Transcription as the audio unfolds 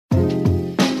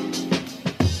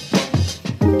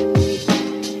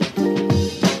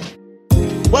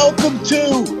Welcome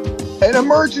to an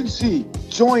emergency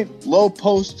joint low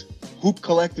post hoop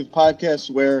collective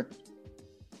podcast where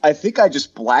I think I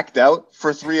just blacked out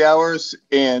for 3 hours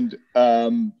and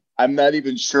I'm not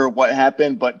even sure what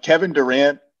happened, but Kevin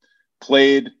Durant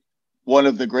played one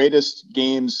of the greatest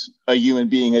games a human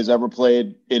being has ever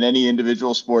played in any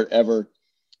individual sport ever.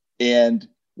 And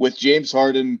with James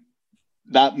Harden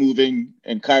not moving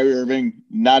and Kyrie Irving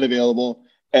not available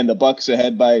and the Bucks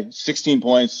ahead by 16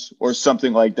 points or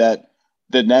something like that,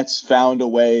 the Nets found a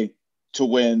way to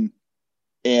win.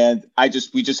 And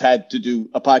we just had to do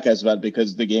a podcast about it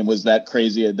because the game was that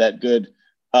crazy and that good.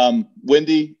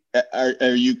 Wendy,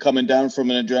 are you coming down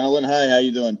from an adrenaline high? How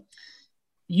you doing?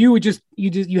 You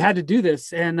had to do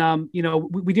this. And,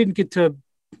 we didn't get to,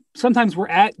 sometimes we're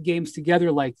at games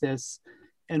together like this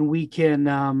and we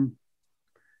can,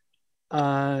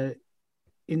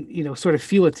 sort of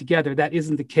feel it together. That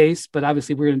isn't the case, but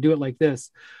obviously we're going to do it like this.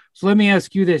 So let me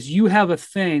ask you this. You have a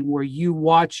thing where you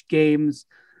watch games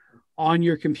on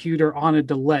your computer on a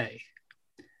delay.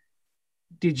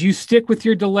 Did you stick with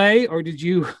your delay or did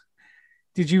you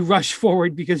rush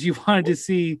forward because you wanted to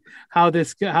see how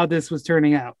this was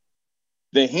turning out?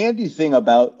 The handy thing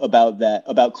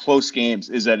about close games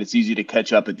is that it's easy to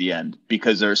catch up at the end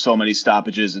because there are so many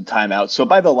stoppages and timeouts. So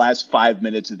by the last 5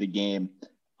 minutes of the game,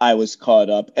 I was caught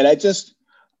up. And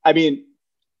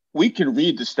we can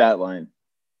read the stat line.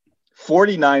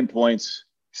 49 points,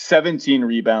 17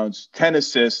 rebounds, 10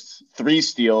 assists, 3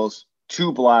 steals,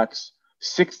 2 blocks,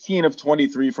 16 of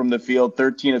 23 from the field,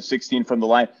 13 of 16 from the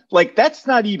line. Like, that's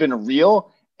not even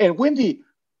real. And Wendy,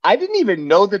 I didn't even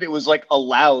know that it was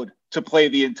allowed to play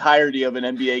the entirety of an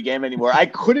NBA game anymore. I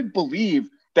couldn't believe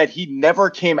that he never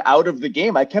came out of the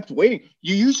game. I kept waiting.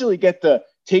 You usually get the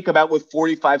take him out with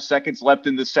 45 seconds left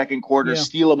in the second quarter,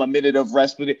 steal him a minute of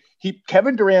rest. But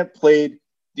Kevin Durant played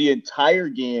the entire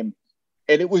game,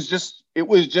 and it was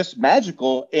just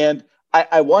magical. And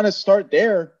I want to start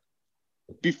there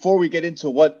before we get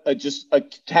into what a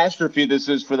catastrophe this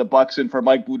is for the Bucks and for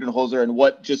Mike Budenholzer and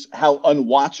how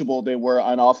unwatchable they were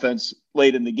on offense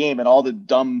late in the game and all the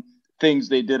dumb things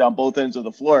they did on both ends of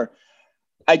the floor.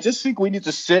 I just think we need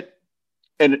to sit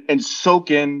and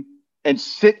soak in and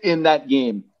sit in that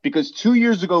game, because 2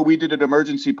 years ago we did an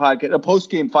emergency podcast, a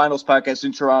post-game finals podcast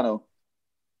in Toronto,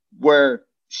 where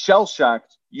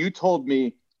shell-shocked, you told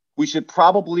me we should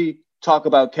probably talk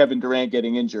about Kevin Durant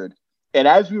getting injured. And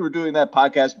as we were doing that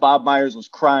podcast, Bob Myers was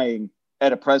crying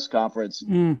at a press conference,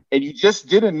 and you just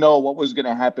didn't know what was going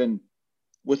to happen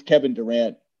with Kevin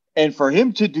Durant. And for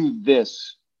him to do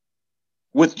this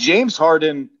with James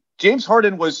Harden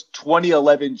was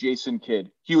 2011 Jason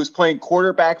Kidd. He was playing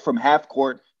quarterback from half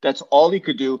court. That's all he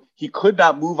could do. He could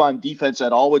not move on defense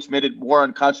at all, which made it more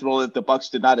unconscionable that the Bucks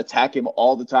did not attack him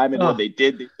all the time. And when they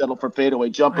did, they settled for fadeaway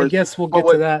jumpers. I guess we'll get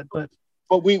to that.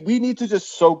 But we need to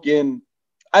just soak in.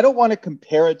 I don't want to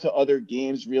compare it to other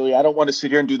games, really. I don't want to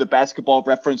sit here and do the basketball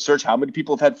reference search. How many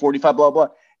people have had 45, blah, blah.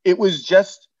 It was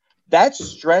just that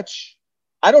stretch.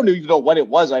 I don't even know what it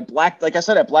was. I blacked out.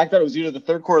 It was either the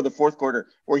third quarter or the fourth quarter,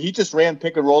 where he just ran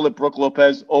pick and roll at Brook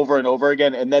Lopez over and over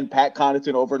again, and then Pat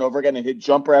Connaughton over and over again, and hit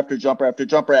jumper after jumper after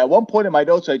jumper. At one point in my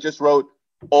notes, I just wrote,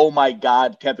 "Oh my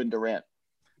God, Kevin Durant."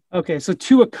 Okay, so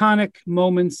 2 iconic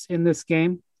moments in this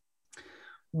game.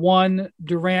 One,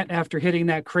 Durant after hitting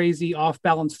that crazy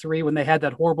off-balance 3 when they had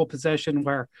that horrible possession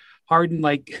where Harden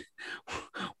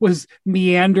was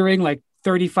meandering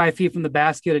 35 feet from the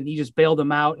basket, and he just bailed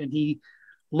him out, and he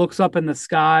looks up in the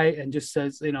sky and just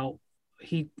says,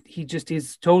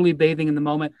 he's totally bathing in the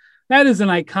moment. That is an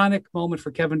iconic moment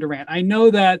for Kevin Durant. I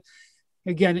know that,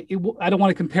 again, I don't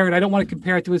want to compare it. I don't want to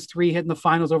compare it to his 3 hitting the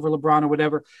finals over LeBron or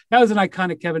whatever. That was an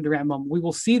iconic Kevin Durant moment. We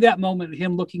will see that moment,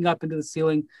 him looking up into the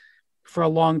ceiling for a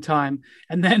long time.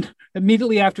 And then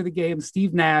immediately after the game,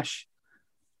 Steve Nash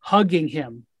hugging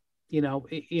him,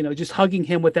 just hugging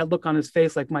him with that look on his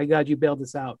face, like, my God, you bailed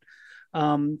us out.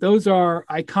 Those are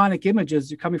iconic images.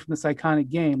 You're coming from this iconic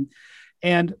game.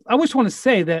 And I just want to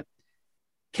say that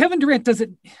Kevin Durant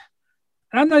doesn't,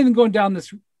 and I'm not even going down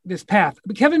this path,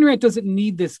 but Kevin Durant doesn't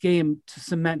need this game to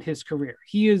cement his career.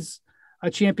 He is a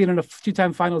champion and a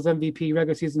 2-time finals MVP,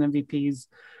 regular season MVP.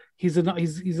 He's an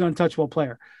untouchable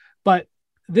player, but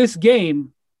this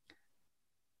game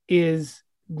is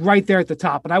right there at the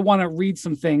top. And I want to read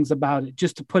some things about it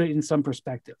just to put it in some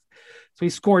perspective. So he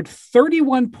scored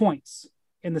 31 points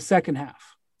in the second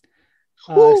half.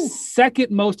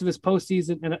 Second most of his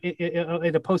postseason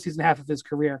in a postseason half of his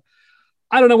career.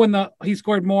 I don't know when he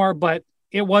scored more, but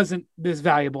it wasn't this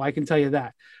valuable. I can tell you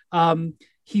that.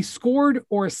 He scored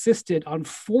or assisted on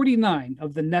 49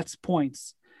 of the Nets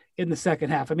points in the second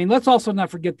half. I mean, let's also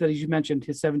not forget that, as you mentioned,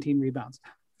 his 17 rebounds.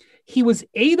 He was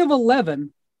 8 of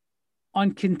 11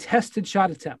 on contested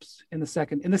shot attempts in the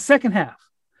second half.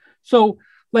 So,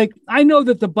 like, I know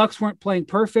that the Bucks weren't playing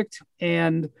perfect,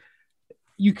 and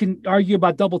you can argue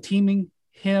about double teaming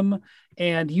him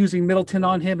and using Middleton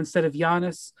on him instead of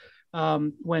Giannis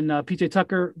when PJ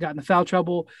Tucker got into foul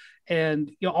trouble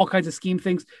and all kinds of scheme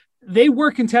things. They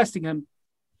were contesting him,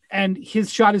 and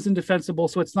his shot is indefensible,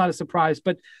 so it's not a surprise.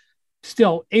 But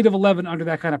still, 8 of 11 under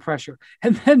that kind of pressure.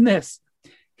 And then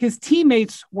his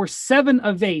teammates were 7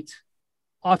 of 8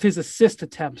 off his assist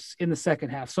attempts in the second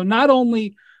half. So not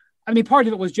only, I mean, part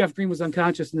of it was Jeff Green was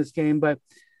unconscious in this game, but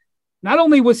not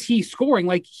only was he scoring,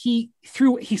 like he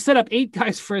set up 8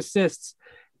 guys for assists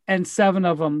and 7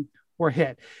 of them were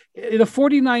hit. The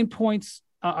 49 points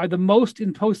are the most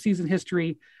in postseason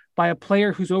history by a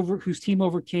player whose team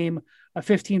overcame a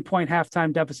 15-point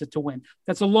halftime deficit to win.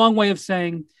 That's a long way of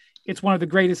saying it's one of the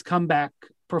greatest comeback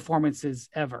performances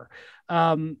ever.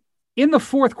 In the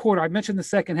fourth quarter, I mentioned the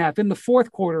second half. In the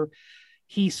fourth quarter,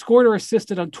 he scored or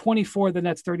assisted on 24 of the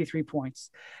Nets' 33 points.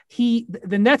 The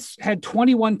Nets had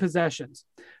 21 possessions.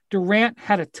 Durant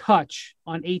had a touch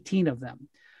on 18 of them.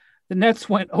 The Nets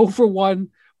went 0 for 1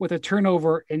 with a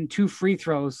turnover and 2 free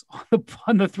throws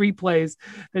on the 3 plays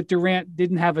that Durant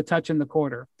didn't have a touch in the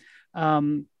quarter.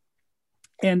 And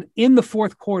in the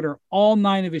fourth quarter, all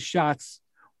 9 of his shots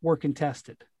were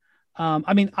contested.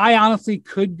 I mean, I honestly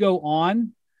could go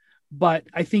on, but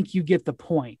I think you get the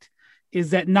point,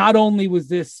 is that not only was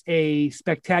this a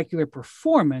spectacular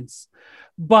performance,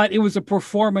 but it was a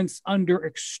performance under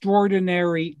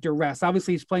extraordinary duress.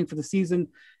 Obviously, he's playing for the season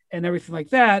and everything like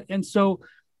that. And so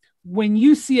when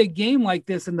you see a game like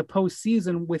this in the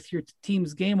postseason with your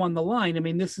team's game on the line, I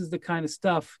mean, this is the kind of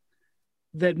stuff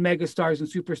that megastars and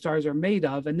superstars are made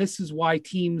of. And this is why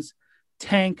teams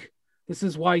tank. This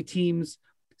is why teams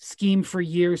scheme for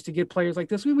years to get players like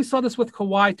this. We saw this with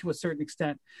Kawhi to a certain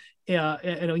extent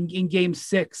in Game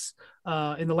 6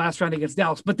 in the last round against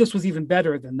Dallas, but this was even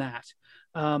better than that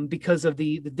because of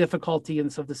the difficulty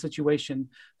and of the situation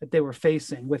that they were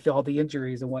facing with all the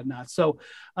injuries and whatnot. So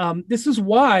this is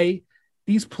why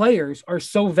these players are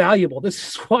so valuable. This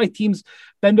is why teams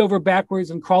bend over backwards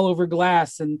and crawl over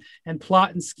glass and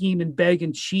plot and scheme and beg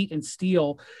and cheat and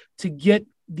steal to get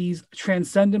these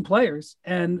transcendent players.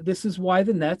 And this is why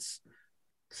the Nets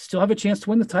still have a chance to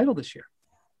win the title this year.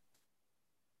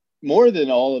 More than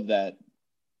all of that,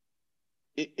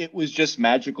 it was just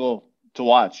magical to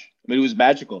watch. I mean, it was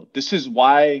magical. This is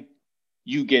why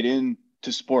you get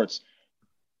into sports.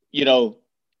 You know,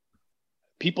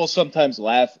 people sometimes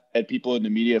laugh at people in the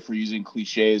media for using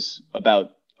cliches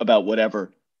about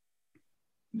whatever.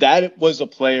 That was a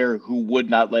player who would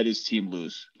not let his team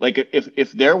lose. Like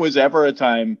if there was ever a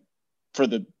time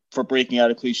for breaking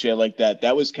out a cliche like that,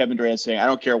 that was Kevin Durant saying, I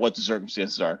don't care what the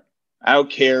circumstances are. I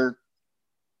don't care.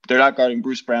 They're not guarding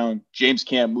Bruce Brown. James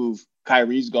can't move.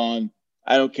 Kyrie's gone.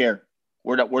 I don't care.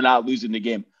 We're not losing the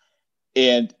game.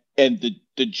 And the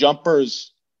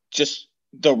jumpers, just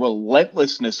the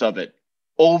relentlessness of it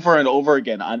over and over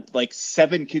again on like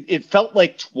 7, it felt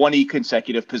like 20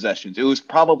 consecutive possessions. It was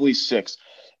probably 6.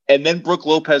 And then Brook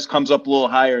Lopez comes up a little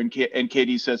higher and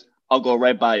KD says, I'll go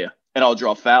right by you and I'll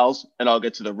draw fouls and I'll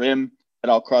get to the rim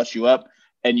and I'll cross you up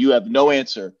and you have no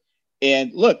answer.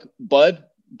 And look, Bud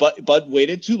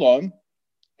waited too long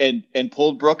and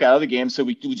pulled Brook out of the game. So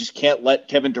we just can't let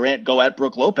Kevin Durant go at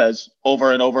Brook Lopez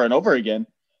over and over and over again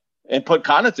and put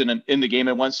Connaughton in the game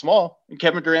and went small. And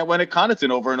Kevin Durant went at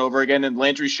Connaughton over and over again. And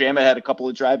Landry Shamet had a couple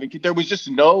of driving. There was just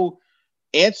no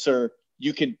answer.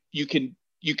 You can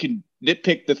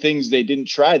nitpick the things they didn't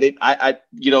try.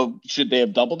 Should they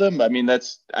have doubled him? I mean,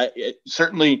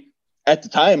 certainly at the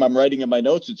time I'm writing in my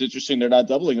notes. It's interesting they're not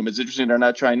doubling him. It's interesting they're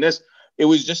not trying this. It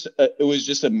was just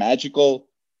a magical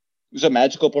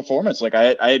performance. Like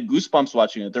I had goosebumps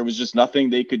watching it. There was just nothing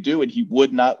they could do, and he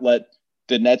would not let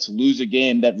the Nets lose a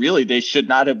game that really they should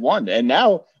not have won. And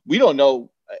now we don't know.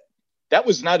 That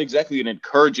was not exactly an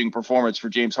encouraging performance for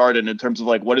James Harden in terms of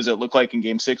like, what does it look like in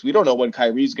Game 6? We don't know when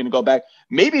Kyrie's going to go back.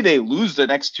 Maybe they lose the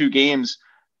next 2 games.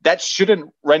 That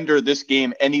shouldn't render this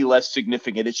game any less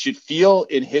significant. It should feel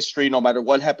in history, no matter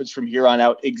what happens from here on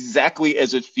out, exactly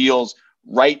as it feels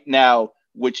right now,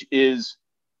 which is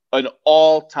an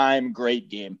all-time great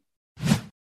game.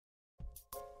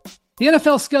 The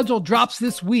NFL schedule drops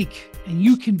this week, and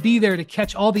you can be there to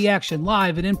catch all the action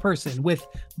live and in person with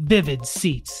Vivid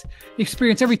Seats.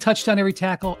 Experience every touchdown, every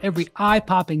tackle, every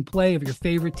eye-popping play of your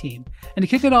favorite team. And to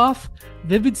kick it off,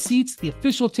 Vivid Seats, the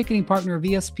official ticketing partner of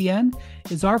ESPN,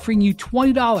 is offering you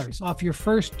 $20 off your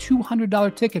first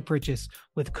 $200 ticket purchase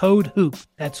with code HOOP.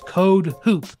 That's code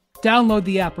HOOP. Download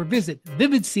the app or visit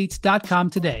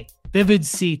vividseats.com today. Vivid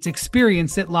Seats.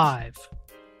 Experience it live.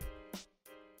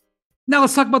 Now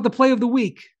let's talk about the play of the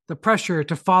week. The pressure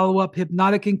to follow up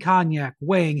Hypnotic and Cognac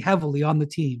weighing heavily on the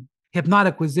team.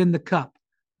 Hypnotic was in the cup,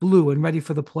 blue and ready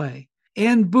for the play.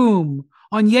 And boom,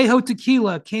 Añejo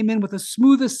Tequila came in with a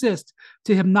smooth assist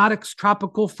to Hypnotic's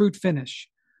tropical fruit finish.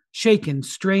 Shaken,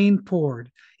 strained,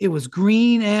 poured. It was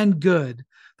green and good.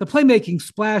 The playmaking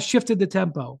splash shifted the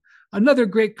tempo. Another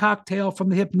great cocktail from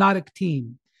the Hypnotic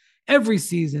team. Every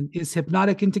season is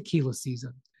Hypnotic and Tequila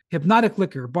season. Hypnotic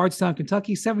Liquor, Bardstown,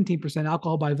 Kentucky, 17%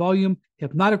 alcohol by volume.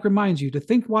 Hypnotic reminds you to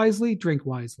think wisely, drink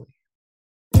wisely.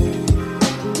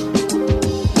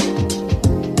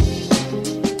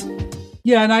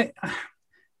 Yeah, and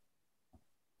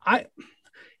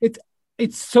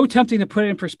it's so tempting to put it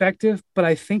in perspective, but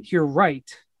I think you're right.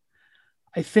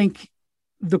 I think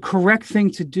the correct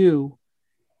thing to do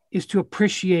is to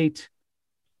appreciate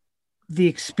the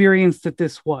experience that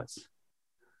this was.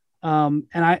 I've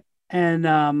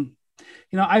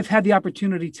had the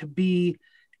opportunity to be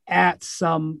at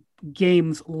some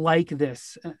games like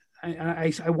this.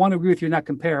 I want to agree with you, not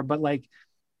compare, but like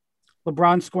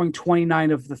LeBron scoring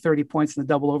 29 of the 30 points in the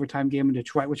double overtime game in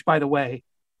Detroit, which, by the way,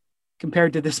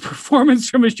 compared to this performance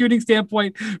from a shooting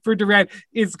standpoint for Durant,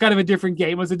 is kind of a different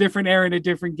game. It was a different era and a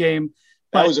different game.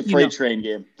 That was a freight train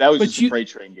game. That was just a freight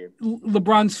train game.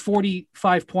 LeBron's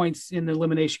 45 points in the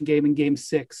elimination game in Game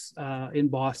 6 in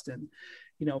Boston.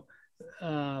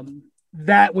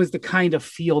 That was the kind of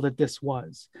feel that this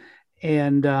was.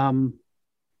 And,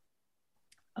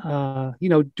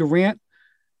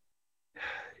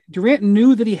 Durant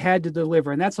knew that he had to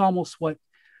deliver. And that's almost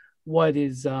what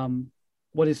is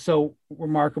so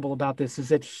remarkable about this, is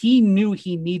that he knew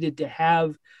he needed to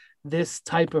have this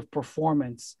type of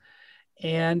performance.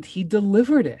 And he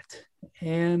delivered it,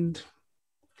 and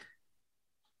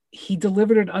he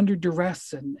delivered it under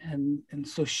duress. And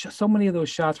so many of those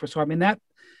shots were so, I mean, that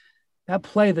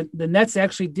play, the Nets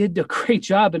actually did a great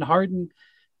job, and Harden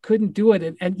couldn't do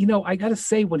it. And I got to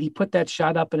say, when he put that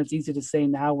shot up, and it's easy to say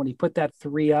now, when he put that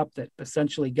three up that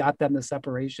essentially got them the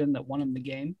separation that won him the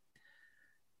game,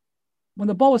 when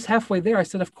the ball was halfway there, I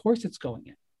said, of course it's going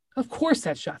in. Of course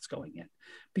that shot's going in,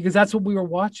 because that's what we were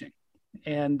watching.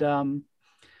 And,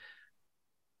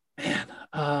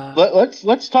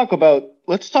 let's talk about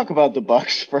the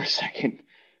Bucks for a second.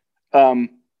 I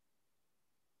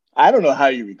don't know how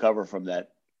you recover from that.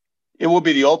 It will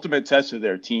be the ultimate test of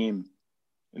their team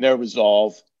and their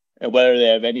resolve, and whether they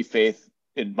have any faith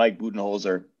in Mike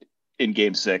Budenholzer in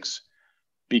Game 6.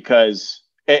 Because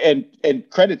and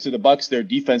credit to the Bucks, their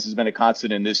defense has been a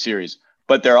constant in this series,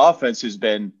 but their offense has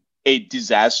been a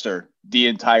disaster the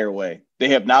entire way. They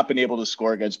have not been able to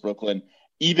score against Brooklyn.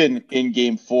 Even in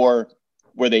Game 4,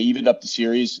 where they evened up the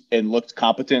series and looked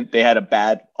competent, they had a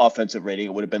bad offensive rating.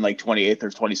 It would have been like 28th or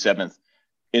 27th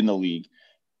in the league.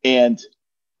 And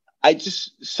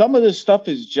some of this stuff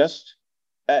is just,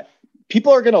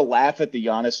 people are going to laugh at the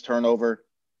Giannis turnover.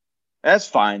 That's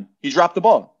fine. He dropped the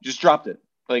ball. Just dropped it.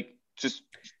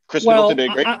 Chris Middleton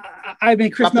did great. I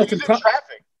mean, Chris Middleton. He's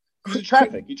in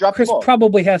traffic. He dropped Chris the ball.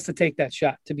 Probably has to take that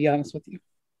shot, to be honest with you.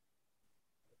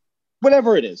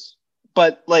 Whatever it is.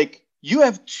 But you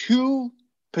have two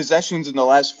possessions in the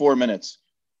last 4 minutes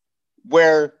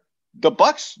where the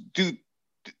Bucks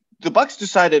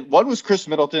decided, one was Chris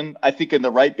Middleton, I think, in the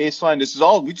right baseline. This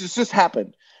just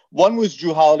happened. One was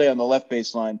Drew Holiday on the left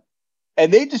baseline.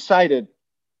 And they decided,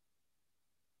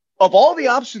 of all the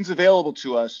options available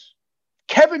to us,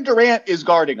 Kevin Durant is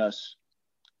guarding us.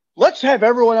 Let's have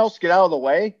everyone else get out of the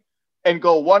way and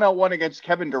go one-on-one against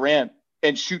Kevin Durant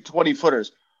and shoot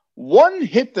 20-footers. One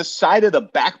hit the side of the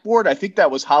backboard. I think that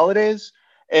was Holiday's.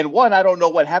 And one, I don't know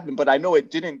what happened, but I know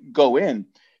it didn't go in.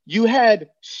 You had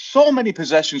so many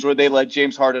possessions where they let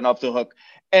James Harden off the hook.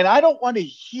 And I don't want to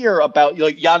hear about,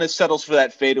 Giannis settles for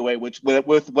that fadeaway, which with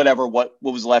what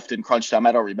was left in crunch time.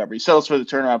 I don't remember. He settles for the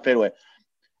turnaround fadeaway.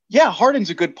 Yeah, Harden's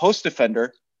a good post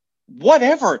defender.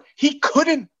 Whatever. He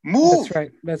couldn't move.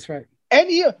 That's right.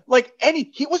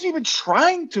 He wasn't even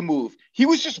trying to move. He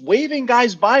was just waving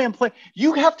guys by and play.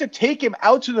 You have to take him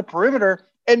out to the perimeter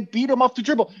and beat him off the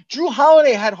dribble. Drew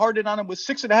Holiday had Harden on him with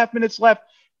 6.5 minutes left.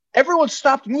 Everyone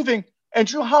stopped moving, and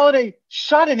Drew Holiday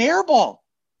shot an air ball.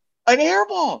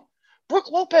 Brook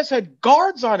Lopez had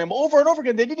guards on him over and over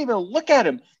again. They didn't even look at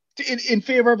him in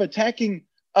favor of attacking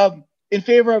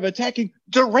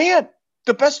Durant,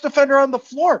 the best defender on the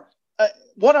floor.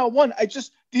 One-on-one,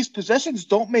 these possessions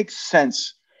don't make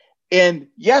sense. And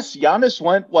yes, Giannis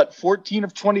went, 14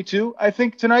 of 22, I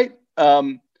think, tonight?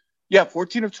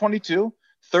 14 of 22,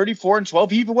 34 and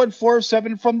 12. He even went 4 of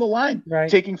 7 from the line, right,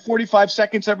 taking 45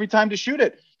 seconds every time to shoot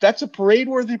it. That's a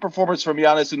parade-worthy performance from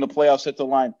Giannis in the playoffs at the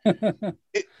line.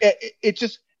 It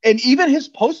just, and even his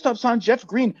post-ups on Jeff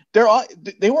Green,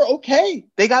 they were okay.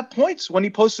 They got points when he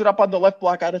posted up on the left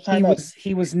block out of timeout.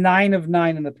 He was 9 of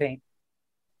 9 in the paint.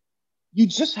 You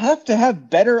just have to have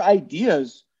better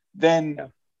ideas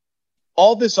than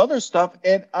all this other stuff.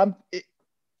 And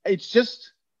it's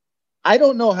just, I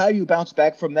don't know how you bounce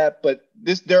back from that, but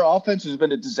their offense has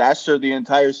been a disaster the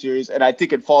entire series. And I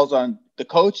think it falls on the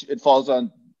coach. It falls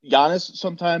on Giannis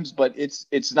sometimes, but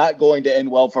it's not going to end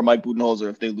well for Mike Budenholzer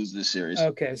if they lose this series.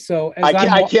 Okay, so I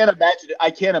can't imagine it.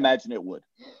 I can't imagine it would.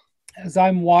 As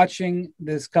I'm watching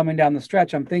this coming down the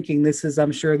stretch, I'm thinking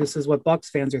I'm sure this is what Bucks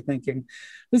fans are thinking.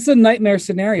 This is a nightmare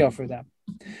scenario for them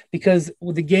because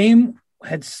the game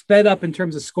had sped up in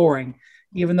terms of scoring,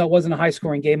 even though it wasn't a high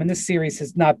scoring game. And this series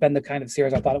has not been the kind of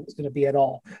series I thought it was going to be at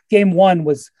all. Game 1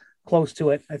 was close to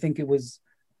it. I think it was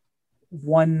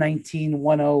 119,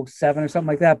 107 or something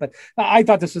like that. But I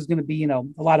thought this was going to be, a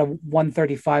lot of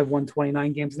 135,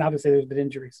 129 games. And obviously there's been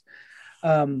injuries.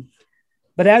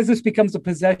 But as this becomes a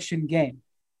possession game,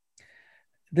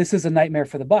 this is a nightmare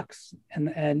for the Bucks.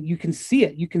 And you can see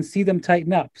it. You can see them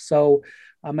tighten up. So,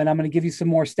 and I'm going to give you some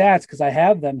more stats because I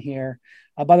have them here.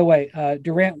 By the way,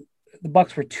 Durant, the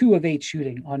Bucks were 2 of 8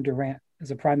 shooting on Durant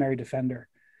as a primary defender.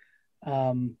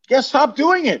 Stop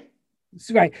doing it.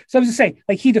 Right. So I was just saying,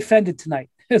 he defended tonight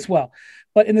as well.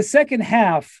 But in the second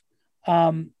half,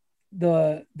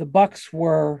 the Bucks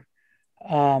were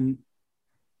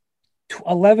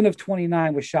 11 of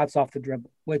 29 with shots off the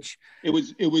dribble, which it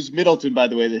was Middleton, by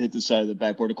the way, that hit the side of the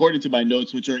backboard. According to my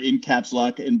notes, which are in caps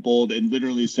lock and bold, and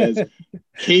literally says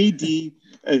KD,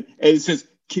 and it says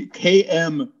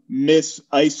KM miss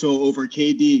ISO over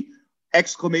KD.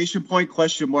 Exclamation point,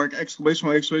 question mark, exclamation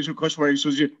point, exclamation, question mark,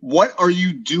 exclamation. What are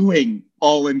you doing?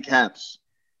 All in caps.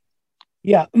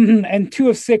 Yeah. And 2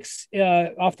 of 6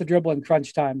 off the dribble in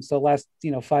crunch time. So last,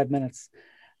 5 minutes.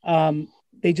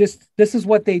 This is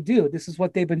what they do. This is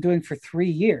what they've been doing for 3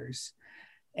 years.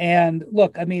 And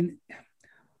look,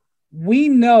 we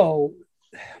know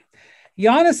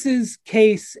Giannis's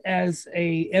case as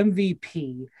a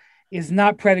MVP is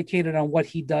not predicated on what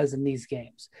he does in these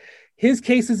games. His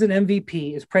case as an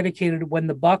MVP is predicated when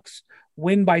the Bucks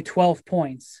win by 12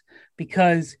 points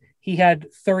because he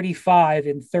had 35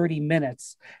 in 30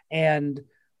 minutes and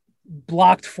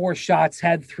blocked 4 shots,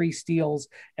 had 3 steals,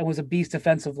 and was a beast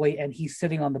defensively, and he's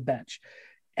sitting on the bench.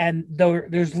 And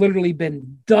there's literally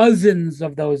been dozens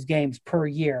of those games per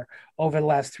year over the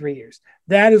last 3 years.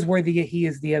 That is where he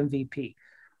is the MVP.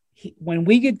 When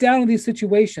we get down to these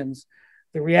situations,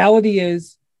 the reality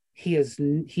is he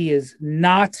is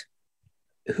not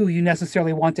who you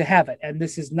necessarily want to have it. And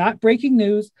this is not breaking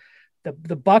news.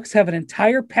 The Bucks have an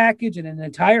entire package and an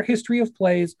entire history of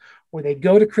plays where they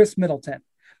go to Chris Middleton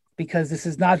because this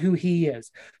is not who he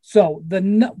is. So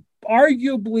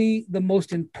arguably the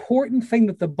most important thing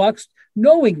that the Bucks,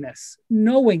 knowing this,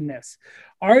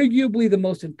 arguably the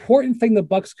most important thing the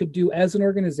Bucks could do as an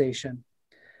organization.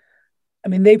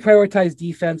 They prioritize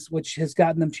defense, which has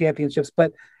gotten them championships,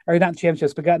 but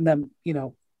gotten them,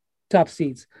 top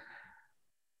seeds.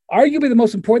 Arguably the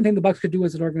most important thing the Bucks could do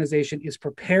as an organization is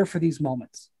prepare for these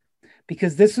moments,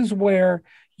 because this is where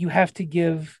you have to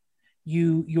give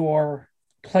your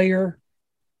player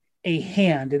a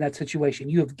hand in that situation.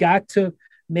 You have got to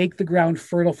make the ground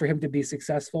fertile for him to be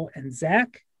successful. And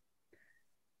Zach,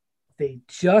 they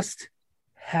just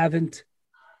haven't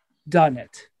done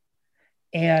it.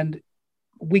 And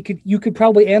you could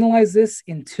probably analyze this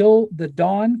until the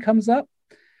dawn comes up.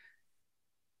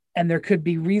 And there could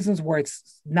be reasons where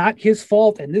it's not his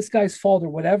fault and this guy's fault or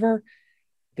whatever.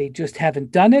 They just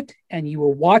haven't done it. And you were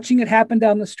watching it happen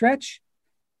down the stretch.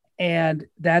 And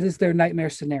that is their nightmare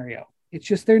scenario. It's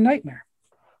just their nightmare.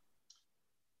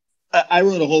 I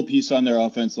wrote a whole piece on their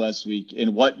offense last week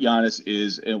and what Giannis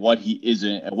is and what he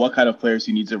isn't and what kind of players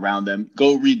he needs around them.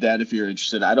 Go read that if you're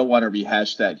interested. I don't want to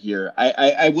rehash that here.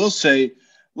 I will say,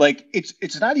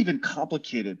 it's not even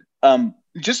complicated.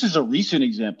 Just as a recent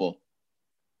example,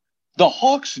 the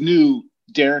Hawks knew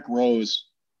Derrick Rose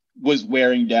was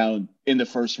wearing down in the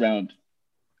first round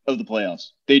of the playoffs.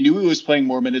 They knew he was playing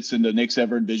more minutes than the Knicks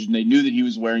ever envisioned. They knew that he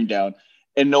was wearing down.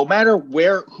 And no matter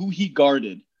who he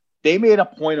guarded, they made a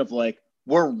point of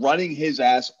we're running his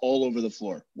ass all over the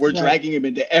floor. We're dragging him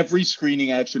into every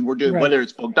screening action. We're doing, whether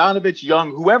it's Bogdanovich,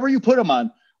 Young, whoever you put him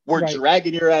on, we're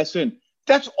dragging your ass in.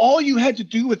 That's all you had to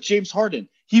do with James Harden.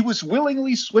 He was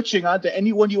willingly switching onto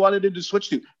anyone you wanted him to switch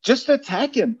to. Just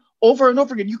attack him over and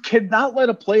over again. You cannot let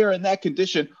a player in that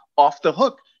condition off the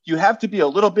hook. You have to be a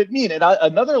little bit mean. And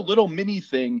another little mini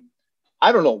thing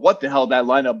I don't know what the hell that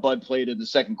lineup Bud played in the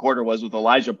second quarter was with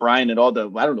Elijah Bryan and I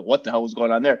don't know what the hell was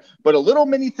going on there. But a little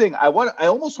mini thing, I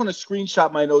almost want to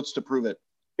screenshot my notes to prove it.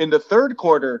 In the third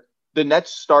quarter, the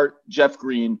Nets start Jeff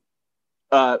Green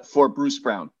for Bruce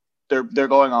Brown. They're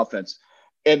going offense.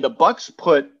 And the Bucks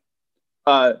put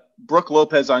Brooke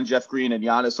Lopez on Jeff Green and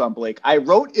Giannis on Blake. I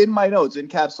wrote in my notes in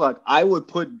caps lock, I would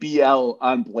put BL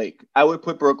on Blake. I would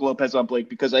put Brooke Lopez on Blake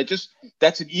because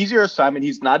that's an easier assignment.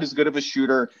 He's not as good of a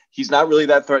shooter. He's not really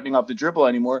that threatening off the dribble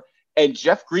anymore. And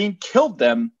Jeff Green killed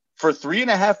them for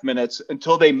 3.5 minutes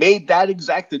until they made that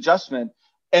exact adjustment.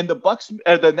 And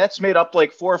the Nets made up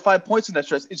like 4 or 5 points in that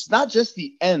stretch. It's not just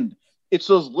the end. It's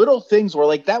those little things where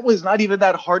like, that was not even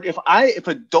that hard. If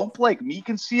a dope like me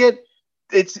can see it,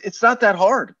 it's not that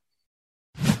hard.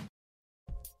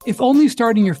 If only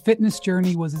starting your fitness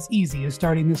journey was as easy as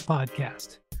starting this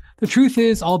podcast. The truth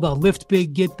is, all the lift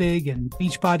big, get big, and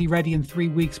Beachbody ready in 3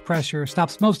 weeks pressure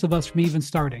stops most of us from even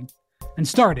starting. And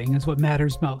starting is what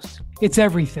matters most. It's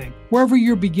everything. Wherever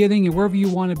you're beginning and wherever you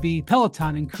want to be,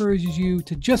 Peloton encourages you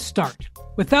to just start.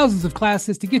 With thousands of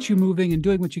classes to get you moving and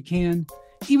doing what you can,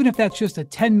 even if that's just a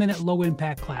 10-minute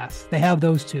low-impact class, they have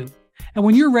those too. And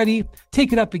when you're ready,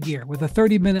 take it up a gear with a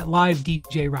 30-minute live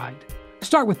DJ ride.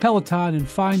 Start with Peloton and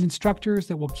find instructors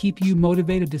that will keep you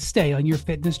motivated to stay on your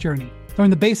fitness journey.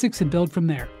 Learn the basics and build from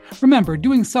there. Remember,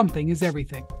 doing something is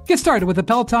everything. Get started with a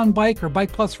Peloton bike or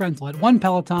Bike Plus rental at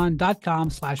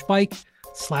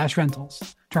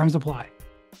onepeloton.com/bike/rentals. Terms apply.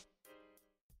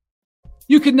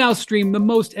 You can now stream the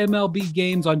most MLB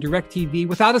games on DirecTV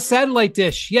without a satellite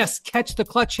dish. Yes, catch the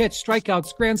clutch hits,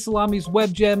 strikeouts, grand salamis,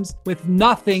 web gems with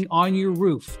nothing on your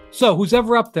roof. So who's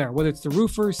ever up there, whether it's the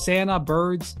roofers, Santa,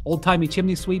 birds, old-timey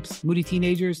chimney sweeps, moody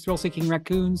teenagers, thrill-seeking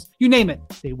raccoons, you name it,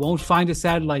 they won't find a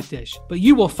satellite dish. But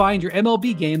you will find your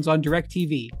MLB games on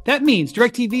DirecTV. That means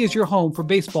DirecTV is your home for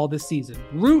baseball this season.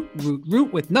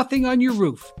 Root with nothing on your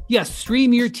roof. Yes,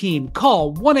 stream your team.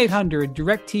 Call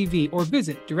 1-800-DirecTV or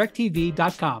visit DirecTV.com.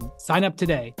 Sign up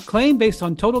today. Claim based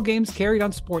on total games carried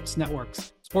on sports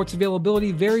networks. Sports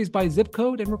availability varies by zip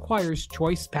code and requires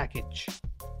choice package.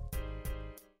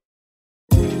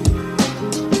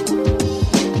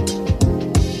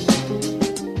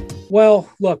 Well,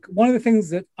 look, one of the things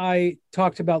that I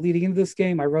talked about leading into this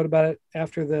game, I wrote about it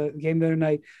after the game the other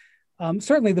night.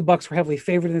 Certainly the Bucks were heavily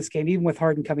favored in this game, even with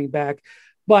Harden coming back.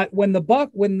 But when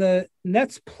the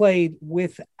Nets played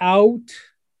without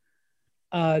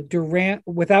Durant,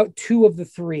 without two of the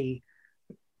three,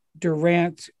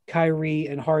 Durant, Kyrie,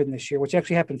 and Harden this year, which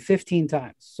actually happened 15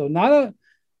 times. So not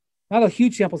a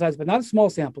huge sample size, but not a small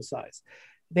sample size.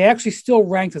 They actually still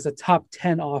ranked as a top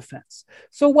 10 offense.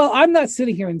 So while I'm not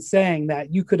sitting here and saying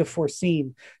that you could have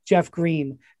foreseen Jeff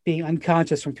Green being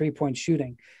unconscious from three-point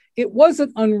shooting, it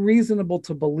wasn't unreasonable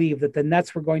to believe that the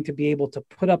Nets were going to be able to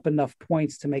put up enough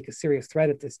points to make a serious threat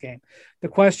at this game. The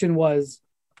question was,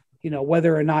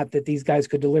 whether or not that these guys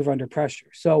could deliver under pressure.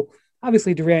 So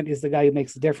obviously Durant is the guy who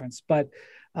makes the difference. But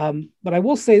I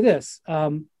will say this,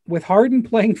 with Harden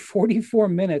playing 44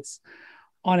 minutes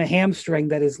on a hamstring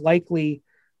that is likely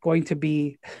going to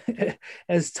be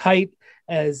as tight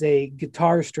as a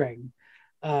guitar string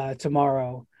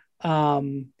tomorrow.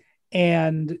 Harden,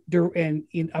 and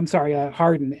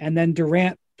then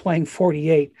Durant playing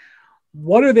 48.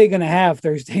 What are they going to have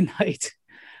Thursday night?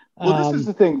 Well, this is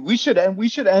the thing. We should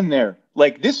end there.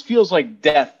 Like, this feels like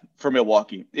death for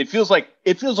Milwaukee. It feels like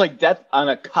death on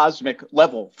a cosmic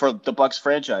level for the Bucks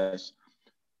franchise.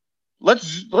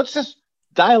 Let's just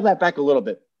dial that back a little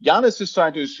bit. Giannis is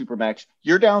signed to a supermax.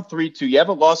 You're down 3-2. You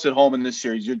haven't lost at home in this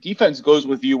series. Your defense goes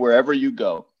with you wherever you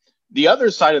go. The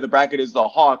other side of the bracket is the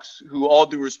Hawks, who, all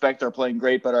due respect, are playing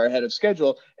great but are ahead of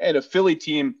schedule, and a Philly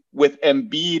team with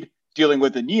Embiid dealing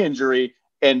with a knee injury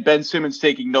and Ben Simmons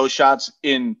taking no shots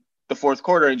in the fourth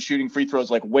quarter and shooting free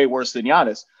throws like way worse than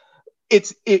Giannis.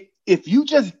 If you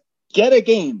just get a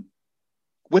game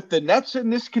with the Nets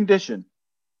in this condition,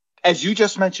 as you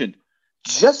just mentioned,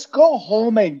 just go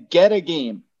home and get a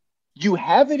game. You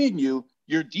have it in you.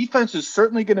 Your defense is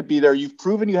certainly going to be there. You've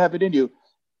proven you have it in you.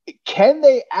 Can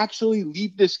they actually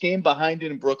leave this game behind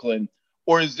in Brooklyn?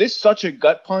 Or is this such a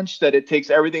gut punch that it takes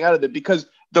everything out of it? Because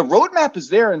the roadmap is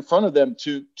there in front of them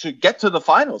to get to the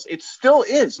finals. It still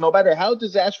is. No matter how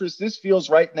disastrous this feels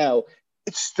right now,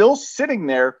 it's still sitting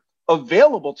there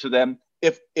available to them.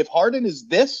 If Harden is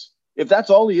this, if that's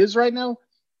all he is right now,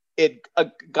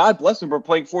 God bless him for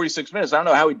playing 46 minutes. I don't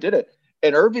know how he did it.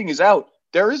 And Irving is out.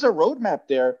 There is a roadmap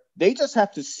there. They just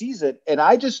have to seize it. And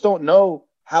I just don't know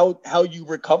how you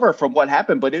recover from what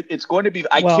happened, but it's going to be,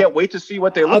 I can't wait to see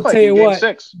what they look like in game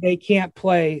 6. They can't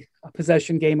play a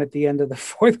possession game at the end of the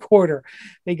fourth quarter.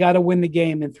 They got to win the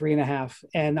game in 3.5.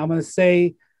 And I'm going to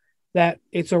say that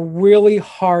it's a really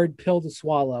hard pill to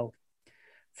swallow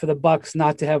for the Bucks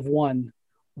not to have won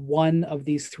one of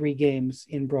these 3 games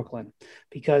in Brooklyn,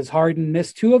 because Harden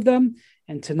missed 2 of them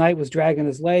and tonight was dragging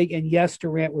his leg. And yes,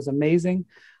 Durant was amazing,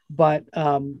 but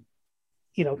to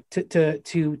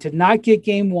not get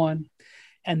game 1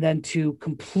 and then to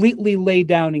completely lay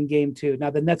down in game 2.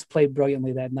 Now the Nets played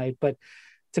brilliantly that night, but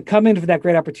to come in for that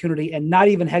great opportunity and not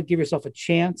even give yourself a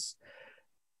chance.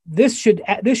 This should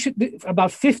be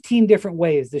about 15 different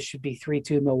ways. This should be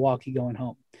 3-2 Milwaukee going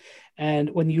home. And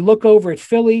when you look over at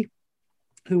Philly,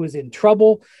 who is in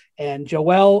trouble, and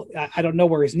Joel, I don't know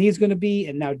where his knee is going to be.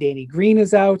 And now Danny Green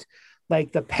is out.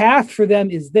 Like, the path for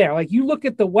them is there. Like, you look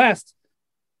at the West,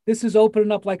 this is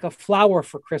opening up like a flower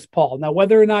for Chris Paul. Now,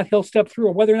 whether or not he'll step through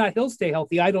or whether or not he'll stay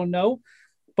healthy, I don't know.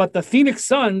 But the Phoenix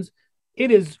Suns, it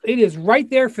is right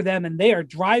there for them. And they are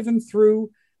driving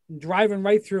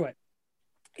right through it.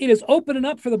 It is opening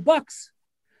up for the Bucks.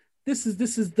 This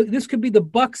could be the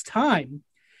Bucks' time.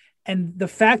 And the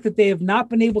fact that they have not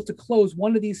been able to close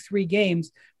one of these 3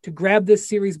 games to grab this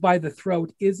series by the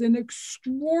throat is an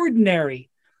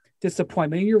extraordinary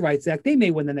disappointment. And you're right, Zach. They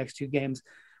may win the next 2 games.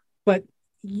 But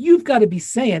you've got to be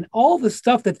saying all the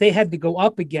stuff that they had to go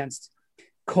up against,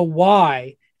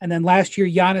 Kawhi, and then last year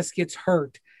Giannis gets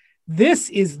hurt.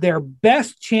 This is their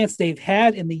best chance they've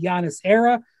had in the Giannis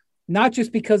era, not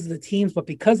just because of the teams, but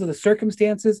because of the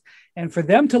circumstances. And for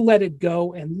them to let it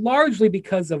go, and largely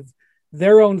because of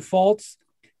their own faults,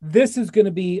 this is going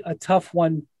to be a tough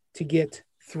one to get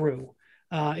through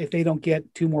if they don't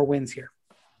get 2 more wins here.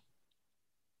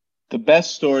 The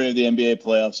best story of the NBA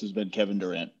playoffs has been Kevin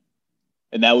Durant.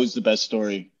 And that was the best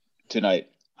story tonight.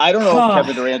 I don't know if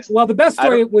Kevin Durant... Well, the best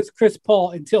story was Chris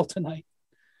Paul until tonight.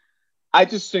 I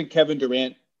just think Kevin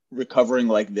Durant recovering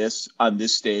like this on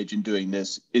this stage and doing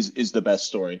this is the best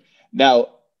story. Now,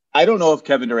 I don't know if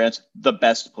Kevin Durant's the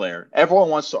best player. Everyone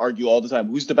wants to argue all the time,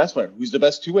 who's the best player? Who's the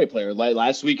best two-way player? Like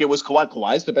last week, it was Kawhi.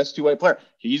 Kawhi's the best two-way player.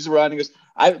 He's running us.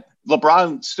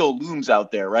 LeBron still looms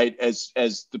out there, right, as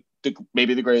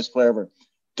maybe the greatest player ever.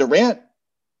 Durant,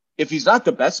 if he's not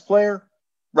the best player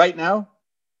right now,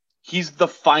 he's the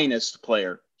finest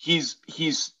player. He's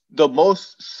the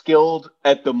most skilled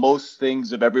at the most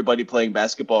things of everybody playing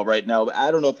basketball right now.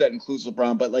 I don't know if that includes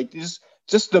LeBron, but like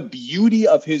just the beauty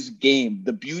of his game,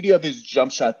 the beauty of his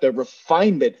jump shot, the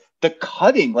refinement, the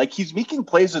cutting, like he's making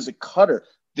plays as a cutter,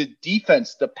 the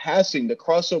defense, the passing, the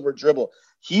crossover dribble.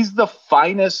 He's the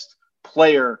finest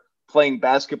player playing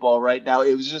basketball right now.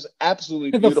 It was just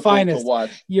absolutely beautiful to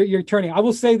watch. You're turning. I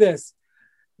will say this.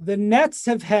 The Nets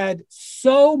have had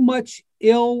so much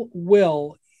ill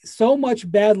will, so much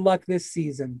bad luck this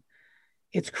season.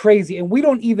 It's crazy. And we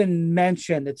don't even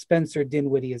mention that Spencer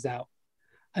Dinwiddie is out.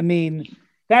 I mean,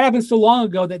 that happened so long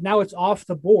ago that now it's off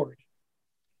the board.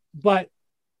 But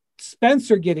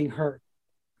Spencer getting hurt,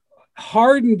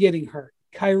 Harden getting hurt,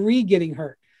 Kyrie getting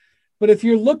hurt. But if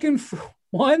you're looking for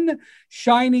one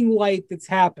shining light that's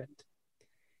happened,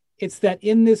 it's that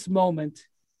in this moment,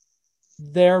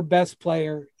 their best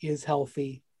player is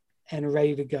healthy and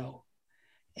ready to go.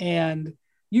 And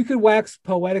you could wax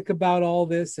poetic about all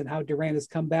this and how Durant has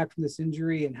come back from this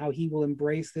injury and how he will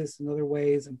embrace this in other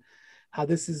ways and how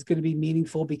this is going to be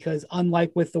meaningful because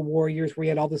unlike with the Warriors where he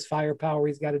had all this firepower,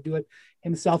 he's got to do it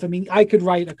himself. I mean, I could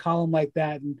write a column like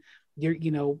that and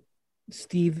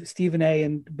Stephen A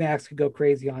and Max could go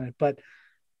crazy on it. But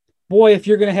boy, if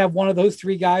you're going to have one of those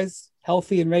 3 guys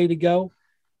healthy and ready to go,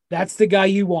 that's the guy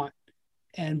you want.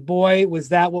 And boy, was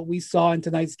that what we saw in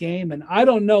tonight's game. And I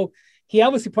don't know, he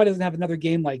obviously probably doesn't have another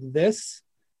game like this.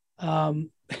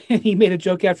 He made a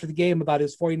joke after the game about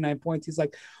his 49 points. He's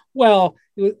like, well,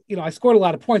 I scored a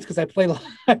lot of points because I played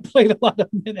a lot of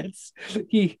minutes.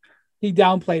 He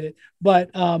downplayed it, but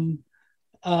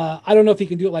I don't know if he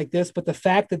can do it like this. But the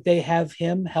fact that they have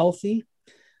him healthy,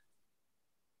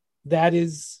 that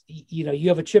is, you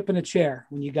have a chip in a chair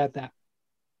when you got that.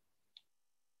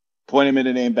 Point him in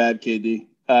a name bad, KD.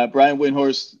 Brian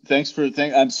Windhorst,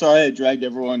 I'm sorry I dragged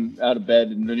everyone out of bed.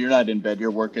 And you're not in bed.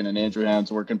 You're working, and Andrew Hound's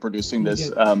working, producing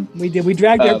this. We did. We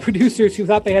dragged our producers who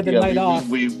thought they had the night off.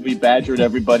 We badgered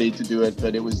everybody to do it,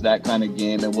 but it was that kind of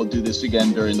game. And we'll do this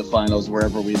again during the finals,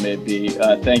 wherever we may be.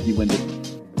 Thank you, Wendy.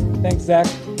 Thanks, Zach.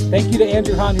 Thank you to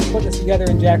Andrew Hound, who put this together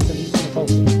in Jackson.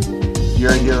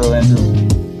 You're a hero, Andrew.